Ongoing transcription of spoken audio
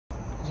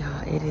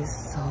It is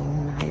so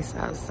nice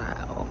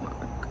outside. Oh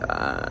my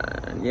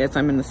God. Yes,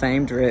 I'm in the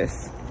same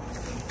dress.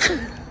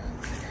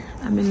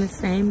 I'm in the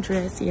same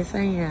dress. Yes, I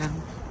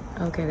am.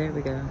 Okay, there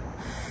we go.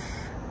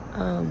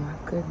 Oh my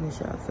goodness,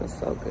 y'all, feel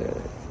so good.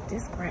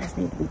 This grass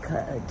needs to be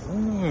cut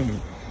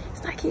again.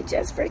 It's like he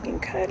just freaking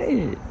cut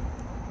it.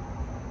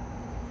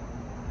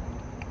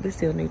 We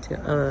still need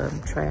to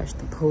trash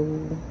the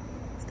pool.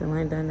 Still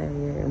ain't done that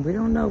yet. And we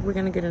don't know if we're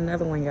gonna get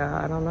another one,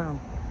 y'all. I don't know.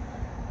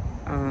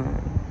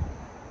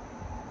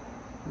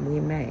 We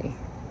may,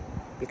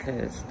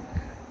 because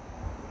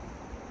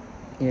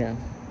yeah,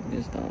 we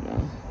just don't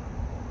know.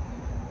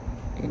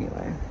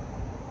 Anyway,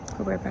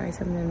 hope everybody's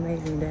having an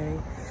amazing day.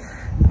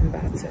 I'm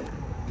about to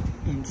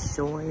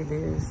enjoy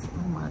this.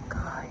 Oh my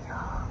God,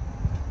 y'all.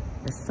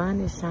 The sun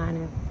is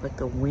shining, but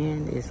the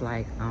wind is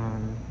like, I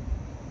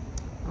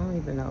don't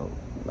even know,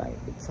 like,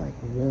 it's like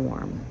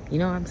warm. You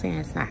know what I'm saying?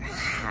 It's not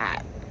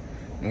hot.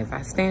 And if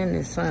I stand in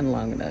the sun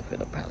long enough,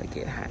 it'll probably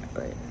get hot,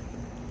 but,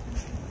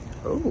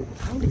 oh,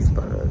 all these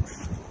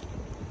bugs.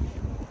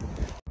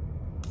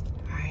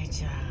 All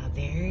right, y'all,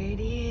 there it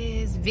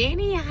is.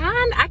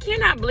 Benihana. I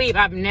cannot believe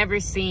I've never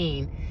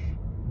seen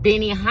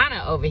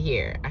Benihana over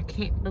here. I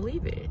can't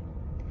believe it.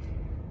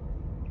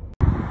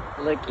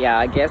 Look,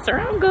 y'all, guess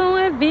where I'm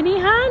going?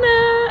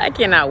 Benihana. I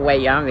cannot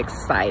wait, y'all. I'm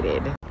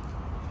excited.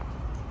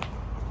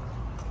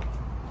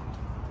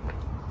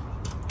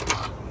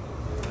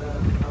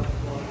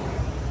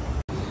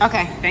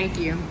 Okay, thank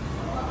you.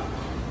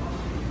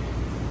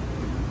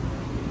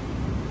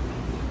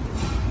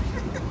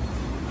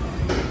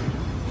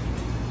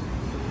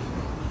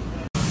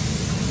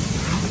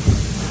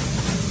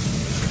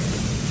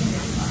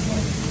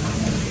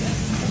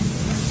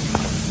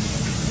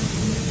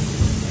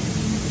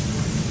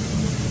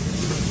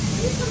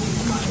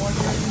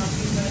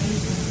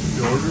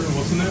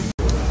 What's in there?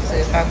 So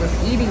if I was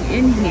eating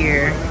in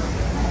here,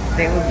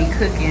 they would be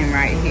cooking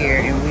right here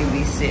and we'd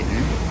be sitting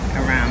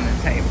around the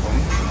table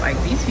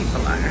like these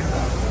people are.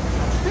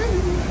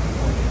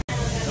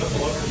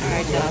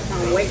 Alright, y'all, so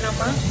I'm waiting on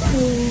my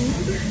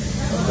food.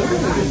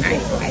 Ooh,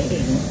 nice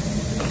lighting.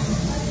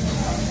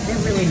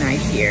 They're really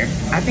nice here.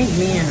 I think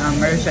me and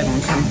Mersha are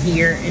gonna come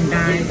here and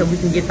dine so we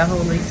can get the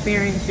whole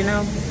experience, you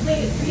know?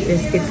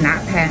 It's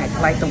not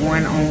packed like the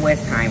one on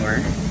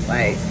Westheimer.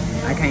 Like,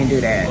 I can't do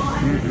that.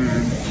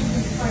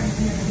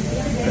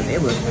 Cause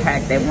it was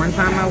packed. That one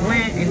time I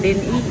went and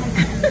didn't eat,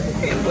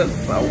 it was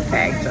so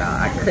packed, y'all.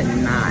 I could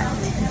not.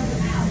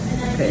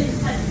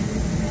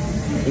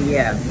 But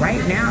yeah,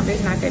 right now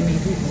there's not that many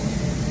people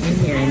in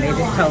here, and they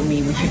just told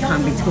me we should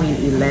come between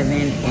 11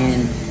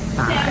 and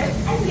 5.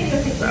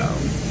 So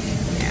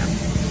yeah.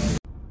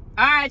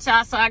 All right,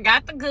 y'all. So I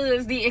got the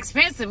goods, the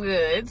expensive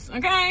goods.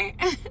 Okay.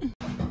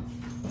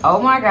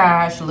 Oh my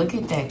gosh, look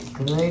at that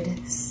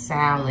good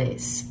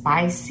salad.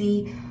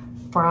 Spicy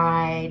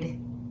fried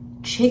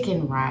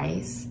chicken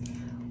rice.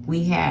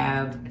 We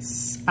have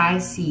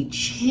spicy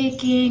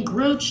chicken,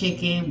 grilled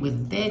chicken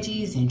with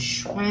veggies and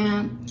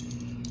shrimp.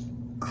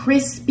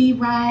 Crispy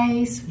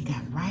rice. We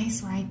got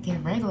rice right there,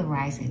 regular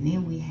rice. And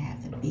then we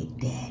have the Big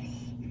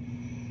Daddy.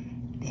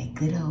 That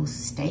good old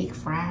steak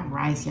fried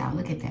rice, y'all.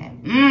 Look at that.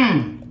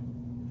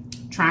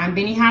 Trying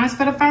Benihana's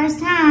for the first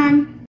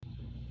time.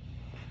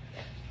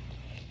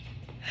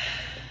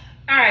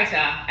 All right,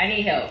 y'all, I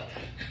need help.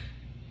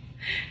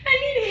 I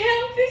need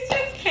help. This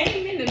just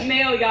came in the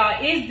mail,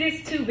 y'all. Is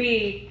this too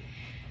big?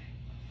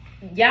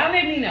 Y'all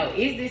let me know.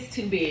 Is this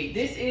too big?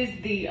 This is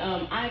the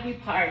Ivy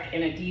Park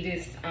and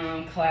Adidas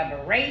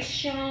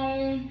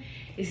collaboration.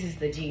 This is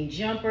the jean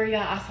jumper, y'all.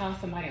 I saw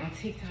somebody on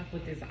TikTok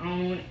with this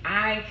on.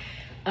 I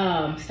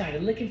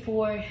started looking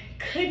for it.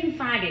 Couldn't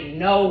find it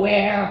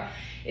nowhere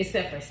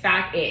except for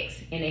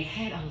StockX. And it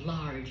had a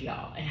large,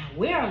 y'all. And I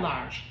wear a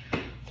large.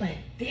 But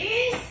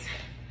this...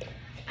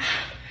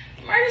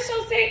 Murder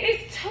Show said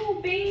it's too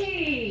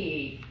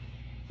big.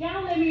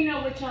 Y'all let me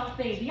know what y'all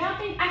think. Do y'all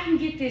think I can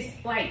get this,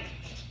 like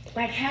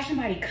have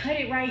somebody cut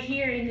it right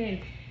here and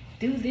then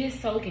do this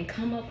so it can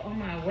come up on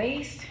my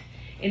waist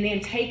and then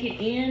take it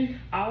in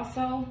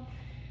also?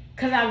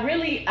 Cause I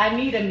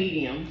need a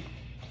medium.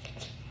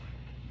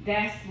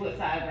 That's what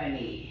size I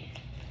need.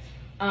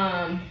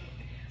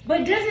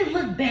 But does it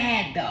look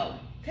bad though?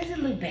 Does it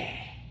look bad?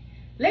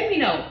 Let me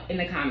know in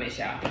the comments,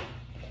 y'all.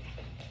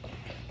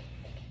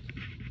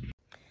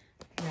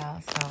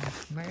 Y'all, so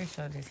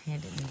Marisol just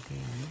handed me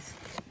these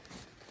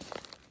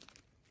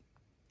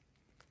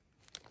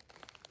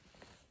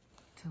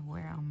to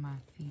wear on my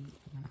feet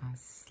when I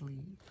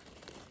sleep.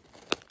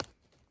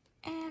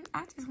 And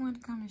I just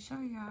wanted to come and show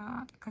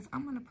y'all, because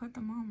I'm going to put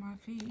them on my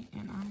feet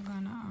and I'm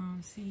going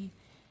to see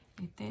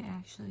if they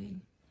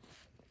actually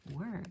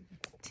work.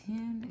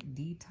 10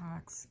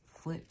 detox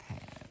foot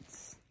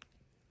pads.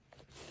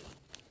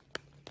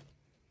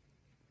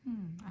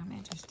 I'm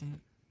interested.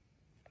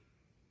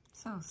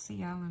 So, see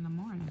y'all in the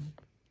morning.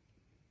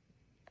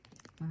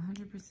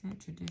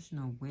 100%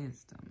 traditional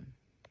wisdom.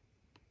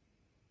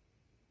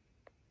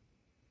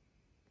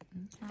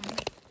 Okay.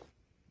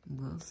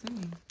 We'll see.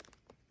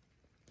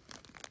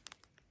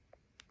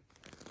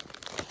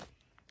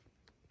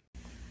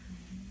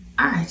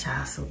 All right,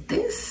 y'all, so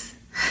this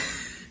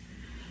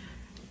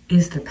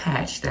is the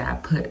patch that I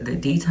put, the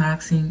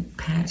detoxing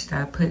patch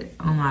that I put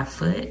on my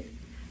foot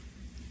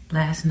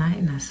last night,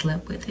 and I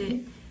slept with it,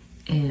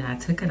 and I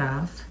took it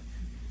off,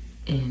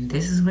 and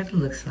this is what it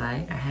looks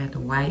like. I had to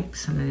wipe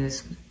some of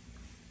this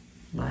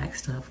black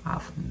stuff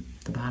off from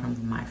the bottom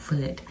of my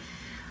foot,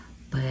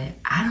 but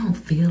I don't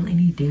feel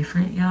any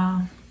different,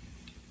 y'all.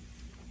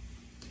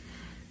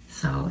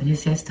 So, and it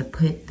says to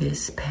put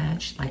this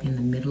patch like in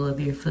the middle of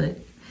your foot,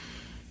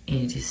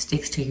 and it just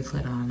sticks to your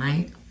foot all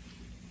night.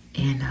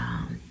 And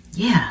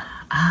yeah,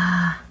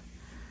 I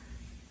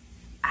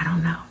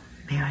don't know.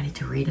 Maybe I need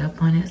to read up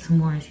on it some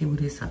more and see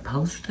what it's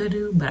supposed to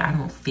do, but I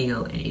don't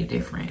feel any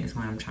different is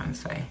what I'm trying to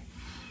say.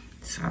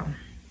 So,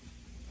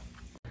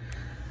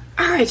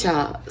 all right,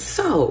 y'all.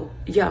 So,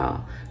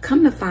 y'all,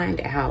 come to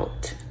find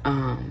out,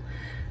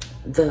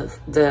 the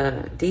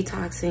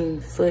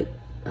detoxing foot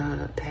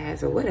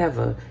pads or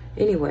whatever.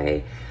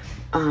 Anyway,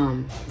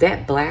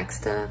 that black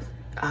stuff,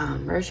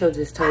 Marshall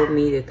just told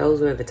me that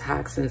those are the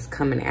toxins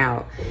coming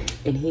out,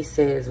 and he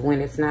says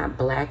when it's not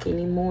black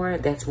anymore,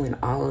 that's when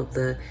all of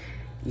the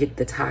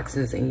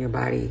toxins in your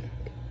body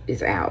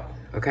is out.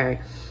 Okay,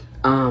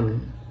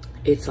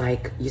 it's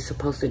like you're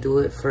supposed to do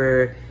it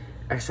for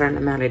a certain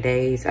amount of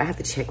days. I have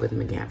to check with him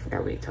again. I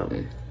forgot what he told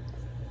me.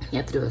 You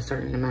have to do a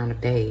certain amount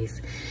of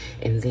days,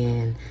 and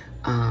then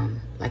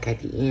like at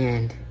the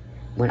end,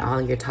 when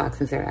all your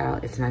toxins are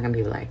out, it's not gonna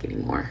be black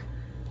anymore.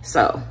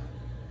 So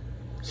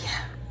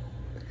yeah,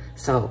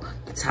 so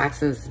the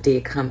toxins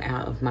did come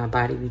out of my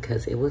body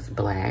because it was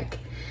black,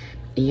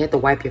 and you have to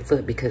wipe your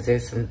foot because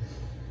there's some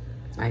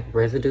like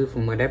residue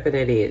from whatever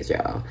that is,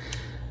 y'all,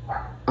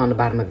 on the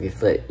bottom of your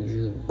foot.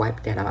 You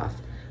wipe that off.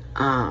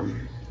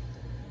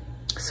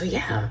 So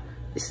yeah,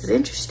 this is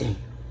interesting.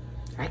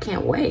 I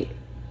can't wait.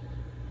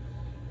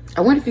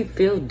 I wonder if you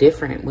feel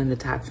different when the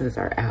toxins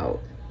are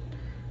out,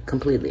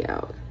 completely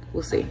out.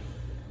 We'll see.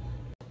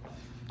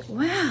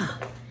 Well,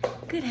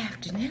 good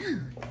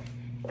afternoon.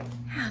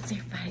 How's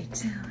everybody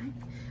doing?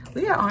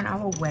 We are on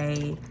our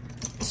way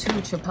to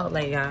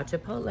Chipotle, y'all.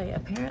 Chipotle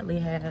apparently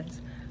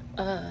has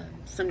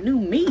some new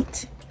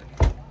meat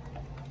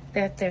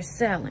that they're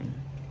selling.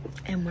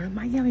 And one of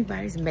my Yummy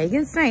Buddies,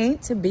 Megan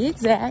Saint to be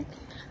exact,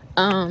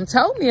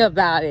 told me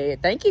about it.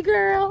 Thank you,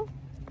 girl.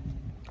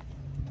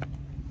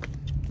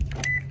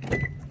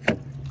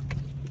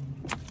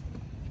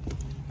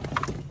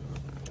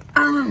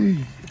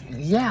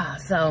 Yeah,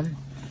 so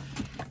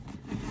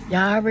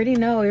y'all already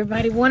know,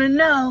 everybody want to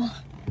know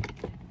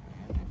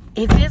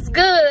if it's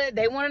good.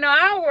 They want to know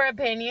our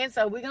opinion,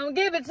 so we're gonna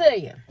give it to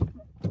you.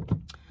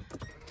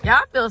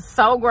 Y'all feel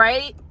so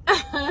great.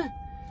 I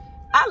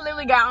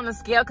literally got on the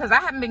scale because I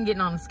haven't been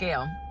getting on the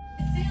scale.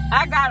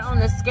 I got on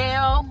the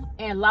scale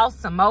and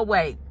lost some more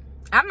weight.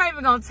 I'm not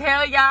even gonna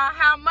tell y'all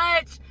how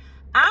much.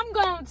 I'm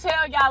gonna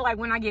tell y'all like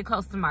when I get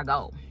close to my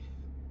goal,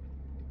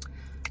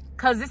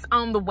 because it's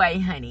on the way,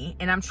 honey.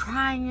 And I'm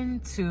trying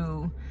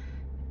to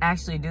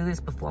actually do this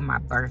before my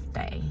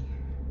birthday.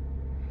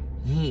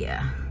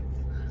 Yeah.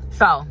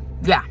 So,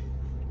 yeah.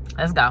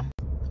 Let's go. All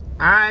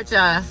right,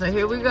 y'all. So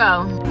here we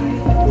go.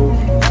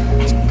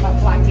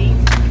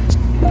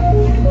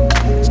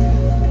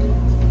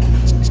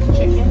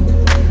 Chicken.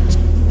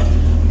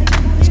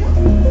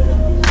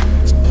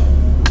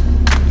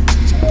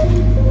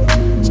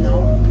 No.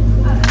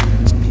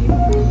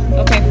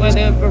 Okay, for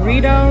the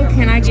burrito,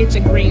 can I get the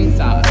green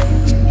sauce?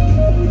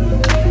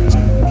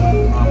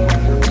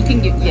 You can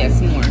get, yes,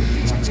 more.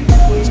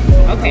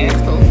 Okay,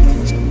 that's cool.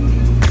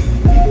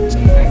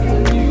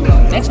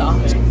 That's all.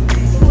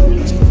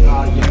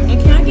 And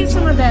can I get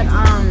some of that,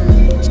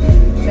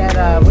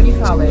 what do you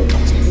call it?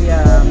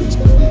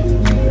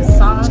 The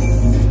sauce? I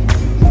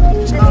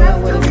don't know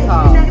what it's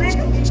called.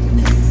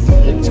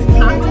 It's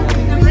what?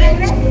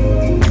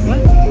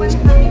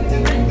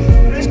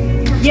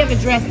 Yeah, the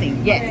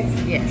dressing. Yes,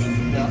 yes.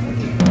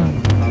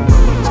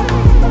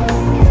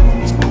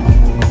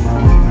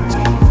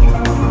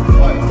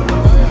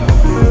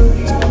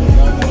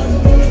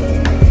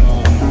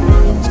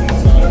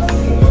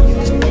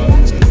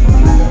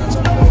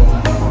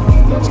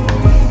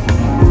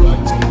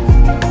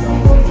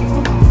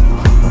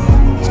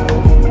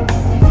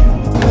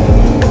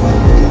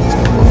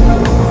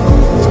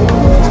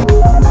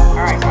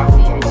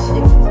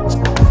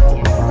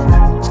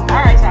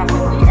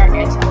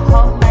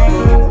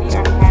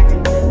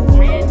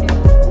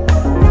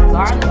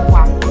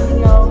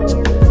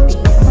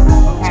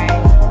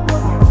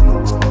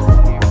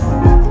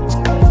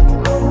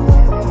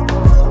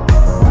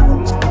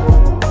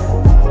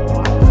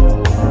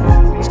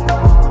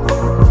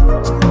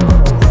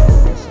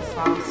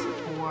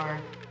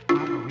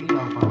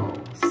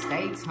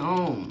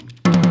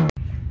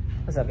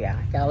 What's up, y'all?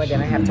 Y'all are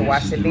gonna have to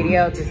watch the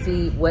video to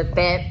see what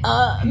that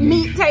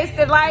meat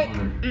tasted like.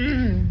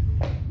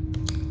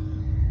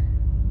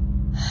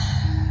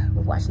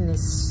 We're watching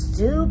this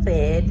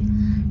stupid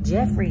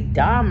Jeffrey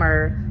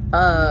Dahmer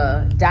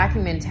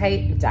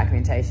documentary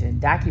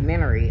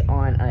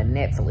on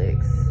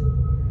Netflix.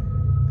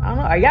 I don't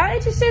know. Are y'all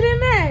interested in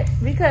that?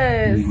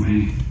 Because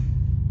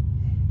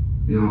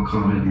We all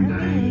caught it and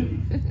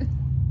died.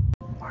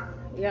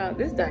 Yeah,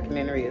 this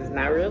documentary is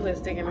not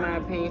realistic in my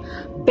opinion.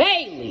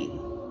 Bailey,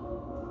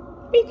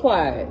 be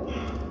quiet.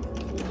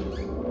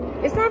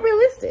 It's not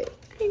realistic.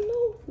 Ain't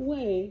no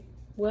way.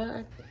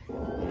 Well,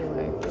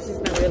 anyway, it's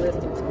just not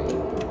realistic to me.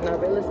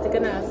 Not realistic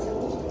enough.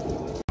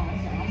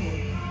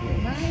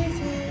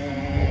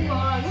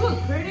 You look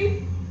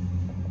pretty.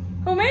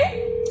 Who, me?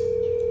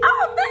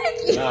 Oh,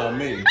 thank you. Nah,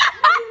 me.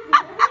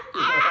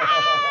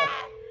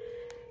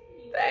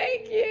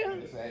 Thank you.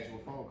 It's an actual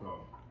phone call.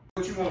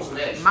 What you want, some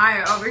action?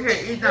 Maya over here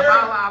eating up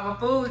all our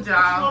food,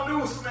 y'all. What you gonna do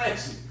with some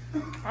action?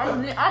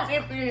 I'm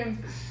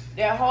emptying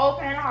that whole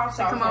pan of hot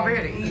sauce. Come over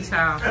here to eat,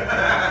 y'all.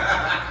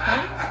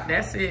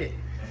 That's it.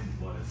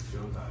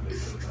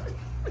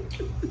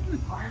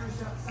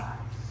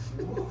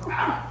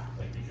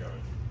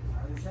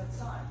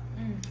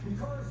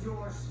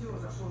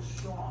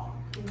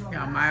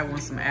 Y'all might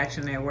want some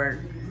action at work.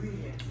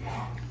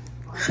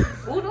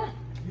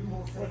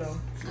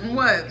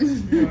 What?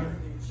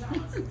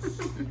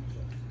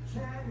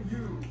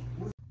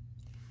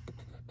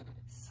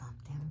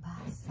 Something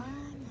by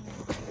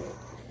Sonya.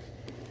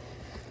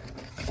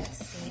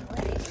 Let's see what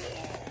it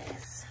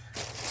is.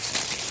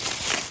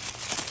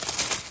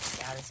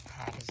 Y'all, this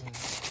packaging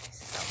is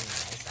so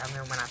nice. I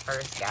remember when I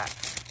first got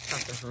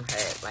something from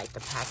her, like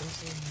the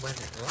packaging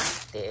wasn't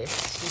like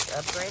this. She's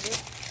upgraded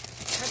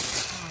her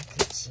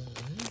packaging.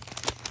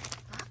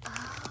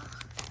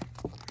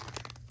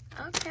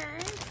 Okay.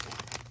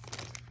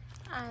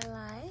 I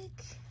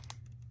like.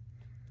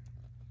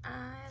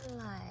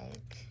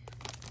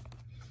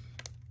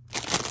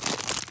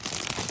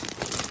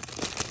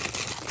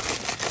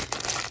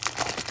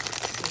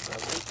 See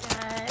what we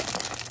got.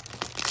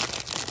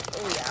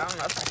 Oh yeah, I don't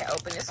know if I can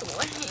open this with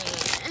one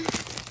hand.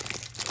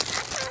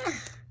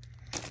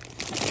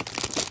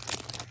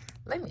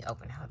 Let me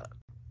open it. Hold up.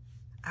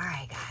 All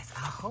right, guys. I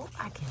hope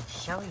I can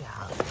show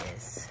y'all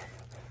this.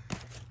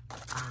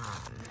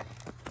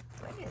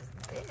 What is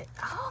this?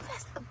 Oh,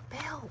 that's the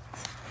belt.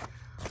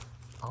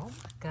 Oh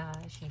my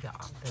gosh,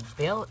 y'all. The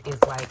belt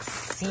is like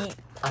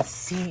a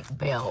seat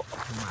belt.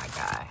 Oh my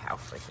God, how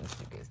freaking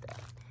cute is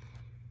that?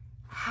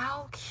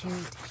 How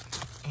cute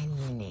and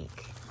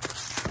unique.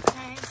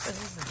 Okay, so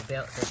this is the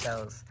belt that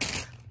goes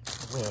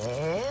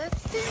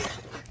with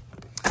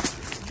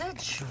the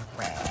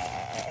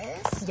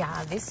dress.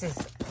 Y'all, this is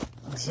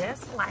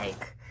just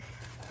like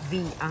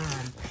the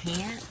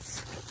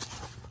pants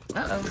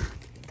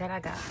that I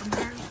got from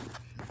her.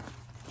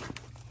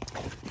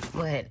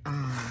 But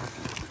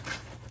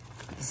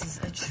this is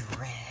a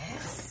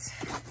dress.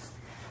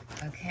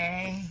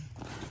 Okay.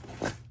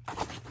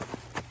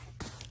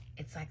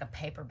 It's like a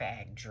paper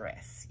bag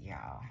dress,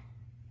 y'all.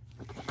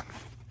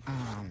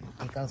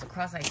 It goes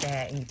across like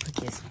that, and you put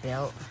this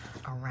belt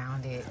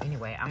around it.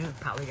 Anyway, I'm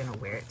probably gonna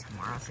wear it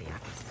tomorrow so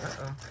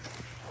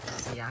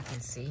y'all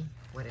can see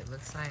what it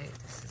looks like.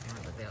 This is one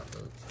of the belt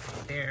loops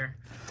right there.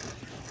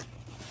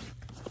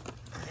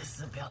 This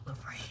is a belt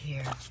loop right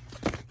here.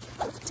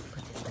 Put this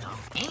belt on,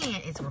 and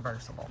it's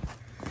reversible.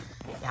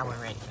 Y'all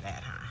weren't ready for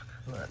that, huh?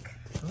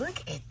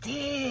 Look at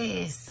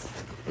this.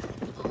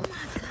 Oh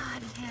my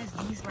God, it has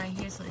these right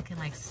here so it can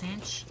like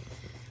cinch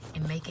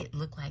and make it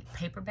look like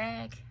paper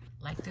bag,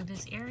 like through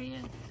this area.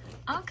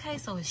 Okay,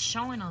 so it's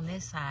showing on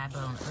this side,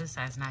 but on the other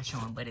side it's not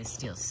showing, but it's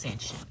still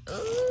cinching.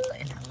 Ooh,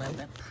 and I love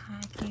the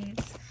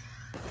pockets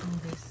on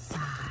this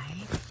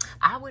side.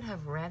 I would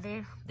have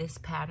rather this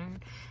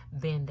pattern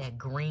than that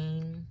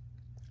green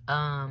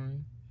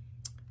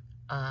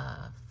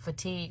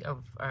fatigue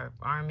or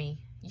army.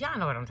 Y'all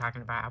know what I'm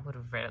talking about. I would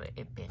have rather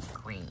it been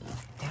green.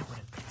 That would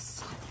have been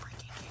so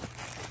freaking cute.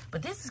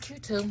 But this is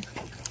cute too.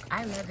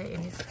 I love it,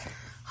 and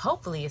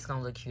hopefully it's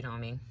gonna look cute on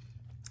me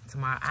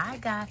tomorrow. I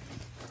got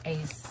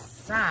a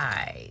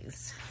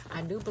size.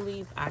 I do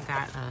believe I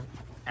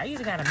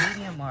either got a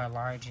medium or a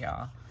large,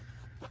 y'all.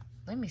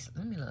 Let me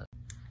look.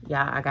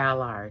 Yeah, I got a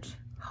large.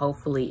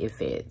 Hopefully it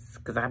fits,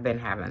 because I've been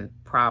having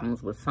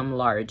problems with some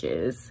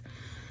larges.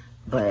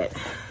 But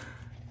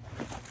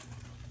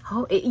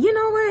you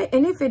know what?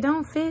 And if it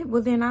don't fit,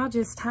 well then I'll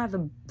just tie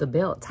the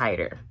belt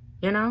tighter.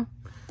 You know?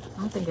 I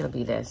don't think it'll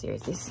be that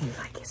serious. This seems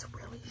like it's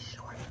really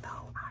short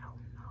though. I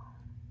don't know.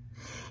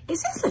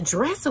 Is this a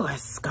dress or a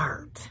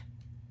skirt?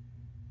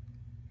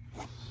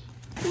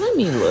 Let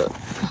me look.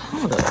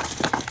 Hold up.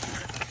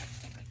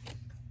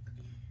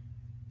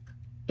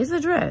 It's a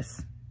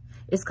dress.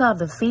 It's called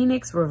the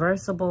Phoenix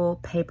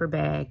Reversible Paper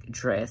Bag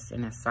Dress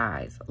in a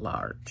size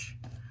large.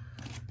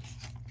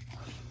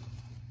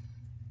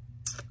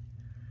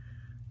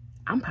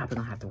 I'm probably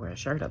gonna have to wear a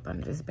shirt up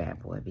under this bad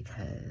boy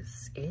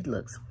because it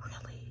looks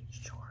really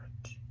short.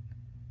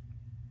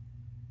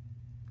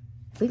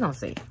 We're gonna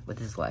see what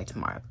this is like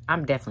tomorrow.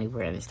 I'm definitely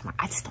wearing this tomorrow.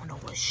 I just don't know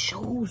what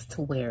shoes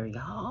to wear,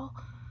 y'all.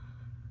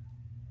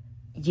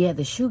 Yeah,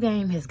 the shoe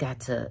game has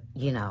got to,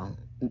 you know,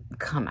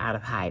 come out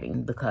of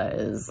hiding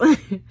because,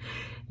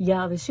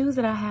 y'all, the shoes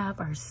that I have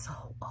are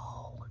so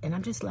old. And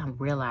I'm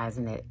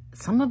realizing that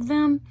some of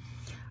them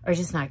are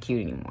just not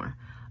cute anymore.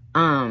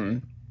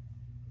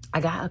 I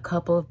got a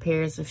couple of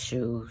pairs of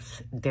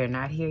shoes. They're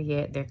not here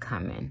yet. They're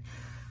coming.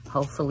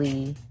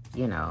 Hopefully,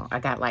 you know, I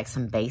got like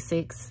some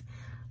basics.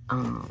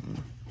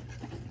 And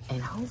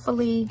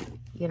hopefully,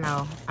 you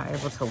know, I'm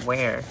able to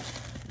wear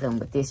them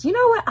with this. You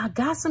know what? I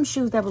got some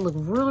shoes that would look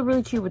really,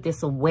 really cute with this.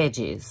 Some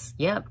wedges.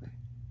 Yep.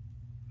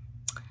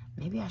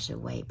 Maybe I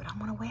should wait, but I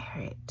want to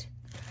wear it.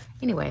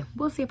 Anyway,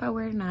 we'll see if I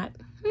wear it or not.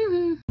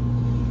 All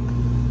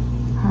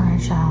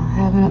right, y'all.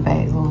 Having a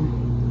bagel.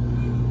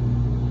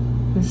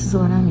 This is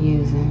what I'm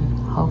using.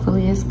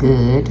 Hopefully it's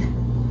good.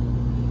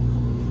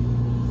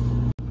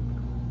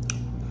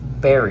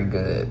 Very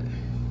good.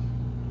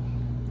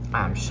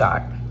 I'm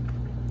shocked.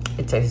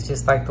 It tastes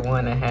just like the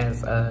one that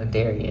has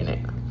dairy in it.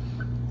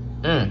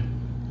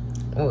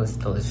 Oh, it's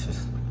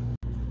delicious.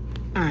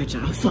 All right,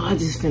 y'all. So I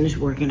just finished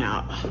working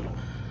out.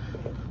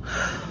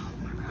 Oh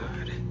my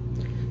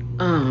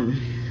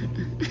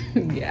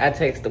God. Yeah, I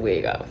takes the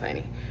wig off,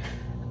 honey.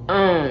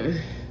 I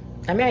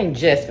mean, I ain't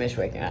just finished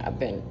working out. I've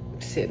been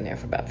sitting there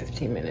for about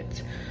 15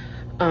 minutes.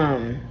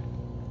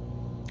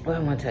 What I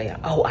want to tell y'all.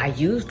 Oh, I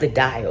used the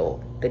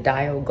Dial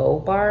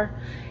Gold Bar,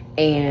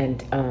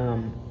 and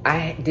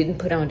I didn't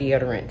put on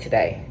deodorant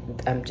today.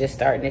 I'm just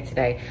starting it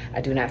today.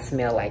 I do not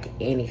smell like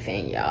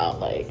anything, y'all.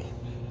 Like,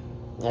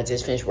 I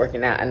just finished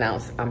working out, and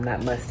I'm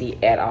not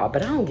musty at all.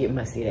 But I don't get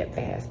musty that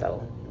fast though.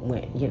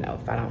 When, you know,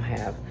 if I don't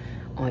have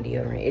on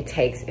deodorant, it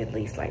takes at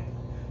least like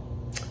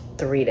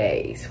 3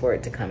 days for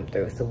it to come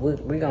through. So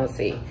we're gonna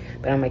see.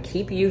 But I'm gonna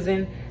keep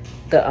using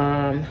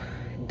the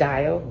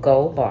Dial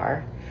Gold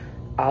Bar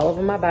all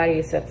over my body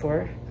except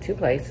for 2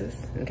 places.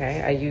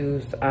 Okay, I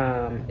use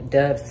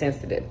Dove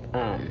Sensitive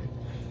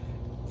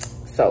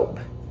soap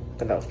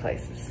for those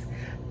places.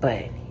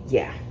 But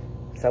yeah,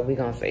 so we're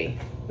gonna see.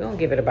 We're gonna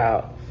give it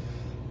about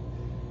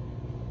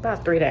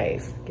 3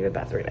 days. Give it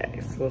about 3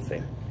 days. We'll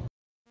see.